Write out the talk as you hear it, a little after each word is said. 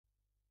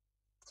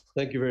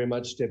Thank you very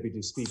much,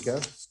 Deputy Speaker.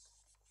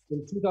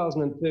 In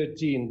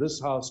 2013,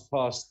 this House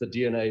passed the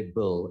DNA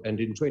bill, and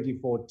in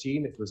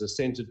 2014, it was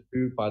assented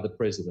to by the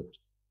President.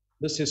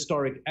 This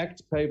historic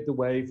act paved the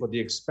way for the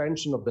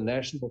expansion of the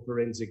National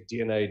Forensic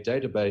DNA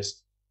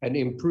Database and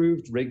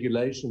improved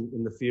regulation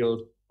in the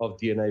field of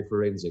DNA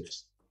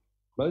forensics.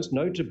 Most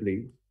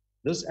notably,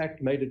 this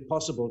act made it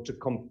possible to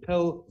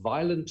compel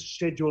violent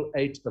Schedule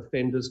 8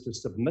 offenders to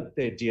submit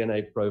their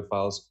DNA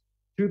profiles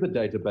to the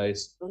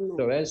database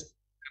so as to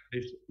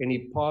establish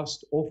any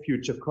past or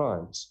future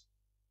crimes.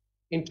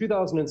 In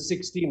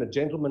 2016, a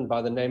gentleman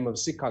by the name of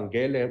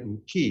Sikangele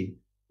Mki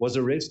was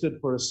arrested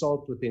for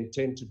assault with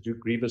intent to do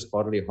grievous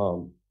bodily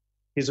harm.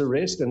 His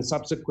arrest and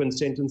subsequent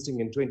sentencing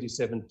in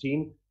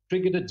 2017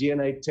 triggered a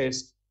DNA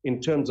test in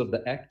terms of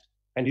the act,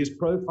 and his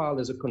profile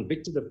as a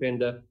convicted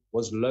offender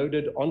was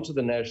loaded onto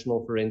the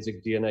National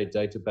Forensic DNA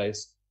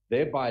Database,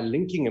 thereby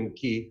linking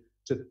Mki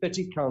to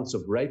 30 counts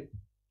of rape,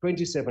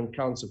 27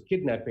 counts of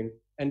kidnapping,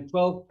 and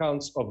 12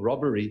 counts of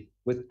robbery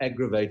with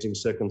aggravating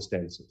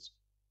circumstances.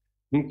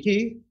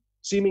 Mki,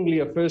 seemingly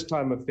a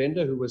first-time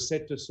offender who was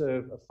set to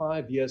serve a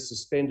 5-year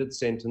suspended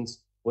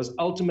sentence, was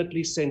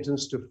ultimately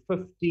sentenced to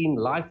 15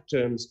 life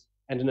terms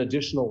and an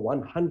additional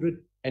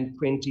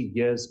 120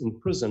 years in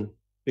prison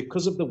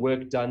because of the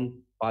work done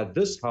by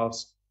this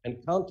House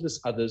and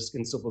countless others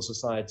in civil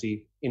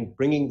society in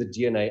bringing the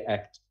DNA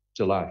Act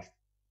to life.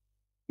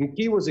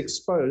 Mki was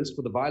exposed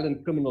for the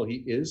violent criminal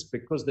he is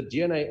because the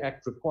DNA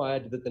Act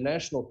required that the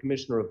National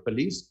Commissioner of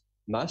Police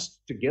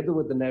must, together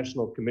with the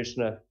National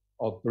Commissioner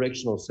of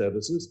Correctional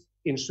Services,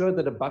 ensure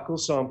that a buccal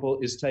sample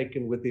is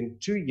taken within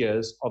 2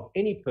 years of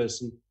any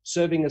person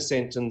serving a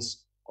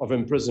sentence of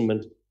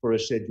imprisonment for a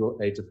Schedule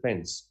 8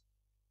 offense.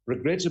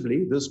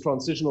 Regrettably, this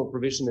transitional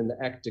provision in the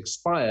Act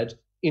expired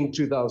in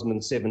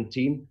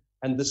 2017,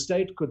 and the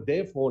state could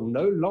therefore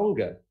no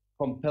longer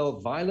compel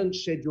violent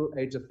Schedule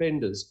 8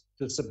 offenders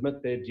to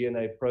submit their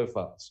DNA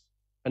profiles.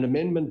 An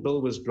amendment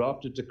bill was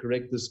drafted to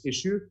correct this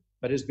issue,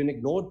 but has been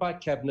ignored by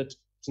Cabinet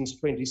since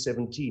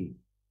 2017.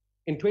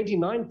 In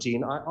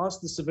 2019, I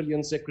asked the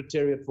Civilian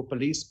Secretariat for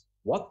Police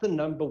what the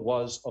number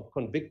was of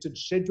convicted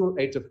Schedule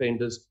 8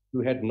 offenders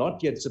who had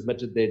not yet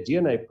submitted their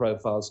DNA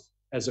profiles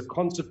as a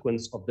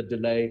consequence of the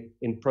delay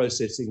in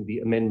processing the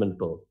amendment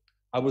bill.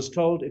 I was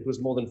told it was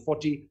more than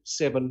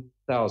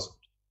 47,000.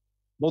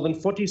 More than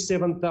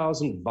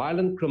 47,000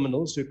 violent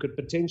criminals who could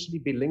potentially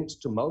be linked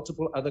to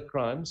multiple other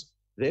crimes,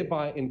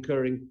 thereby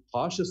incurring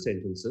harsher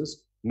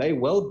sentences, may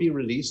well be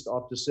released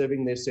after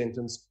serving their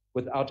sentence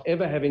without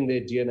ever having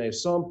their DNA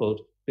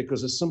sampled,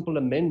 because a simple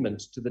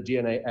amendment to the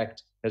DNA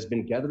Act has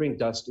been gathering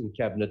dust in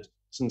Cabinet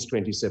since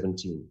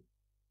 2017.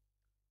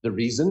 The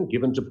reason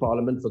given to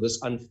Parliament for this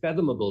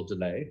unfathomable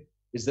delay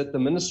is that the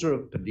Minister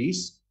of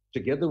Police,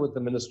 together with the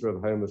Minister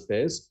of Home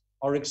Affairs,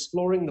 are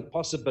exploring the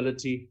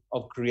possibility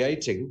of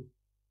creating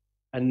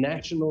a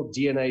national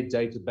DNA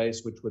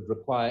database which would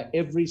require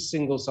every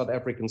single South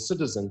African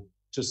citizen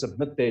to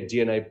submit their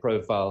DNA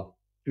profile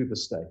to the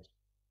state.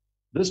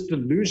 This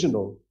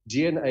delusional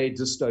DNA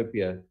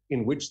dystopia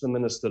in which the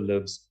minister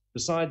lives,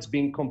 besides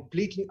being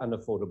completely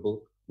unaffordable,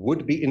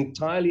 would be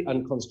entirely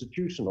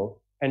unconstitutional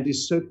and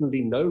is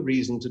certainly no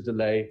reason to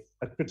delay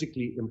a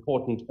critically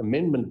important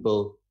amendment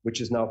bill,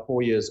 which is now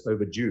 4 years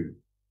overdue.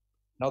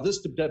 Now, this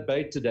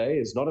debate today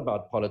is not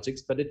about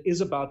politics, but it is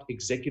about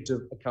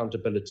executive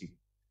accountability.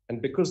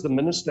 And because the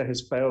minister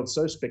has failed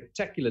so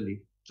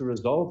spectacularly to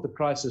resolve the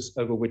crisis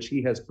over which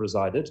he has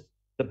presided,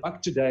 the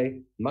buck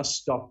today must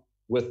stop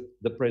with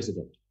the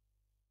president.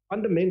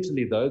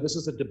 Fundamentally, though, this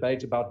is a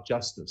debate about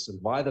justice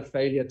and why the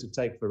failure to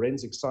take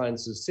forensic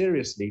sciences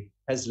seriously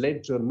has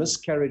led to a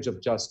miscarriage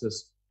of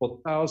justice for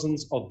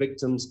thousands of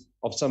victims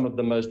of some of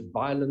the most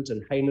violent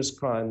and heinous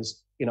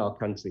crimes in our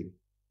country.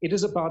 It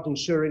is about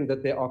ensuring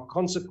that there are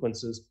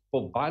consequences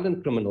for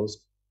violent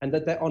criminals and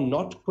that they are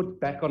not put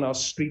back on our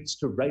streets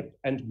to rape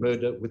and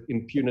murder with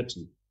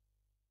impunity.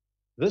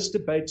 This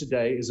debate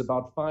today is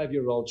about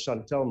 5-year-old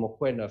Chantel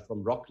Mokoena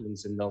from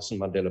Rocklands in Nelson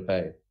Mandela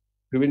Bay,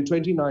 who in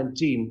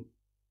 2019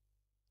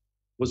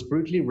 was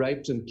brutally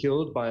raped and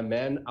killed by a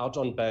man out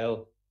on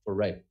bail for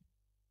rape.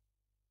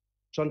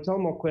 Chantel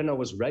Mokoena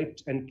was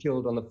raped and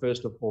killed on the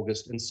 1st of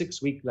August, and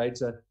 6 weeks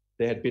later,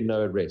 there had been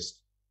no arrest.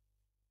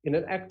 In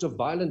an act of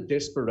violent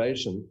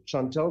desperation,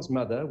 Chantel's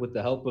mother, with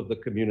the help of the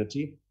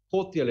community,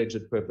 caught the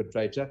alleged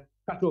perpetrator,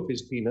 cut off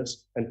his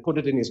penis, and put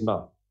it in his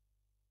mouth.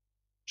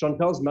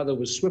 Chantel's mother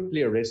was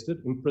swiftly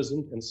arrested,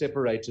 imprisoned, and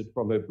separated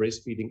from her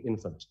breastfeeding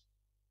infant.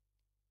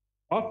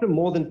 After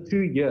more than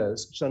 2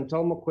 years,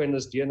 Chantel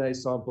Mokwena's DNA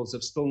samples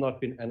have still not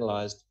been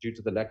analyzed due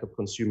to the lack of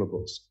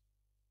consumables.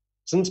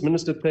 Since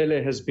Minister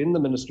Pele has been the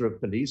Minister of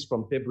Police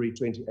from February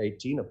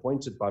 2018,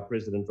 appointed by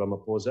President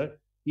Ramaphosa,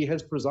 he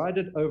has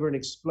presided over an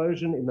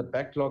explosion in the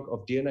backlog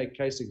of DNA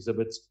case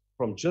exhibits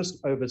from just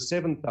over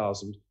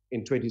 7,000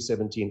 in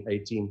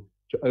 2017-18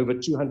 to over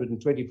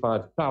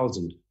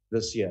 225,000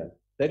 this year.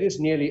 That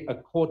is nearly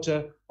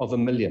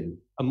 250,000,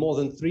 a more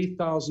than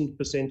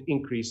 3,000%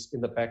 increase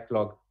in the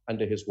backlog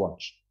under his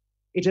watch.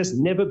 It has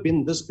never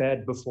been this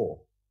bad before.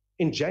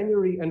 In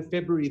January and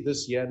February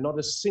this year, not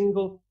a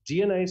single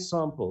DNA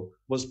sample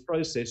was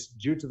processed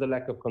due to the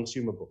lack of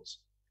consumables.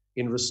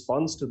 In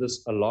response to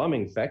this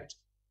alarming fact,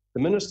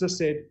 the minister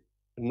said,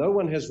 no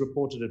one has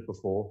reported it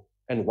before,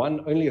 and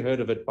one only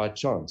heard of it by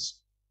chance.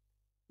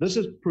 This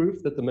is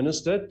proof that the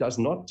minister does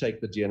not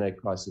take the DNA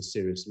crisis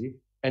seriously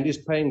and is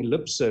paying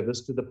lip service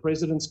to the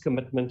president's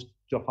commitment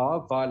to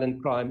halve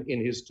violent crime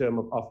in his term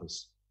of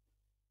office.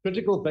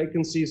 Critical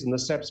vacancies in the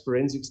SAPS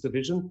forensics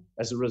division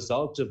as a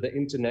result of the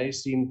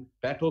internecine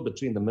battle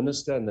between the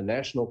minister and the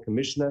national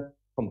commissioner,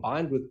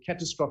 combined with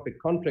catastrophic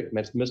contract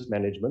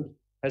mismanagement,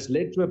 has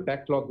led to a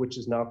backlog which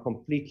is now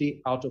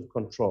completely out of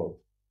control.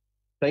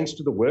 Thanks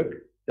to the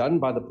work done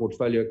by the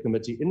Portfolio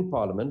Committee in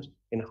Parliament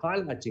in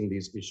highlighting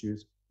these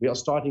issues, we are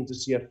starting to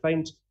see a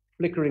faint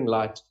flickering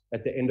light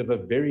at the end of a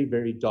very,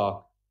 very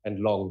dark and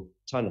long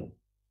tunnel.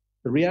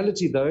 The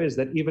reality, though, is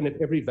that even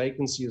if every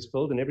vacancy is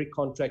filled and every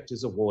contract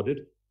is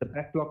awarded, the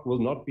backlog will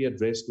not be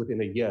addressed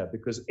within a year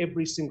because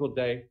every single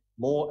day,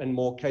 more and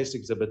more case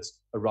exhibits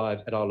arrive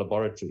at our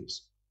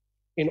laboratories.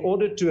 In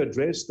order to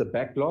address the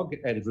backlog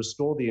and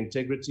restore the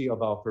integrity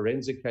of our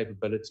forensic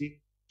capability,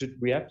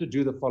 we have to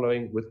do the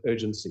following with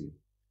urgency.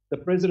 The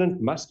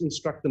President must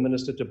instruct the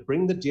Minister to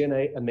bring the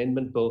DNA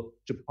Amendment Bill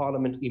to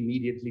Parliament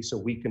immediately so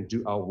we can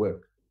do our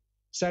work.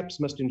 SAPS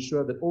must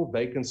ensure that all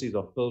vacancies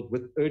are filled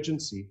with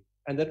urgency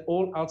and that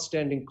all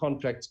outstanding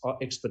contracts are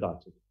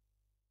expedited.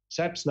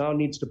 SAPS now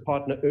needs to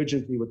partner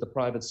urgently with the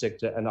private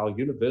sector and our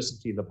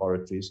university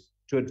laboratories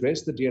to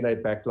address the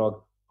DNA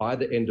backlog by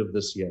the end of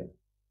this year.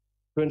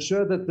 To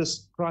ensure that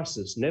this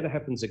crisis never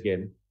happens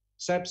again,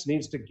 SAPS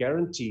needs to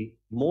guarantee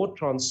more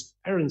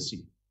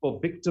transparency for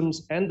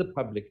victims and the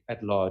public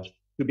at large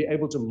to be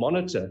able to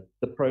monitor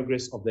the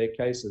progress of their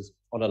cases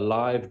on a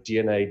live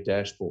DNA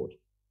dashboard.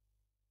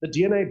 The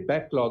DNA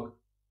backlog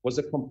was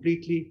a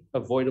completely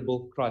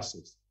avoidable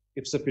crisis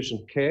if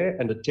sufficient care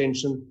and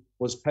attention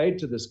was paid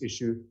to this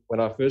issue when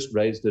I first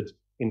raised it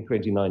in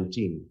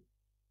 2019.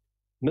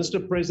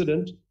 Mr.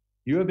 President,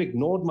 you have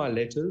ignored my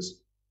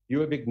letters, you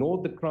have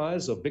ignored the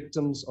cries of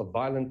victims of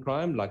violent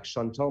crime like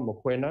Chantal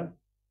Mokoena,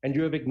 and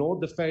you have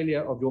ignored the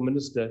failure of your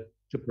minister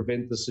to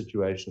prevent this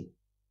situation.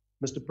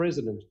 Mr.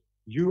 President,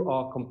 you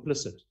are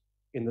complicit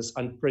in this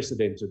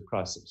unprecedented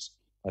crisis.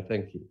 I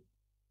thank you.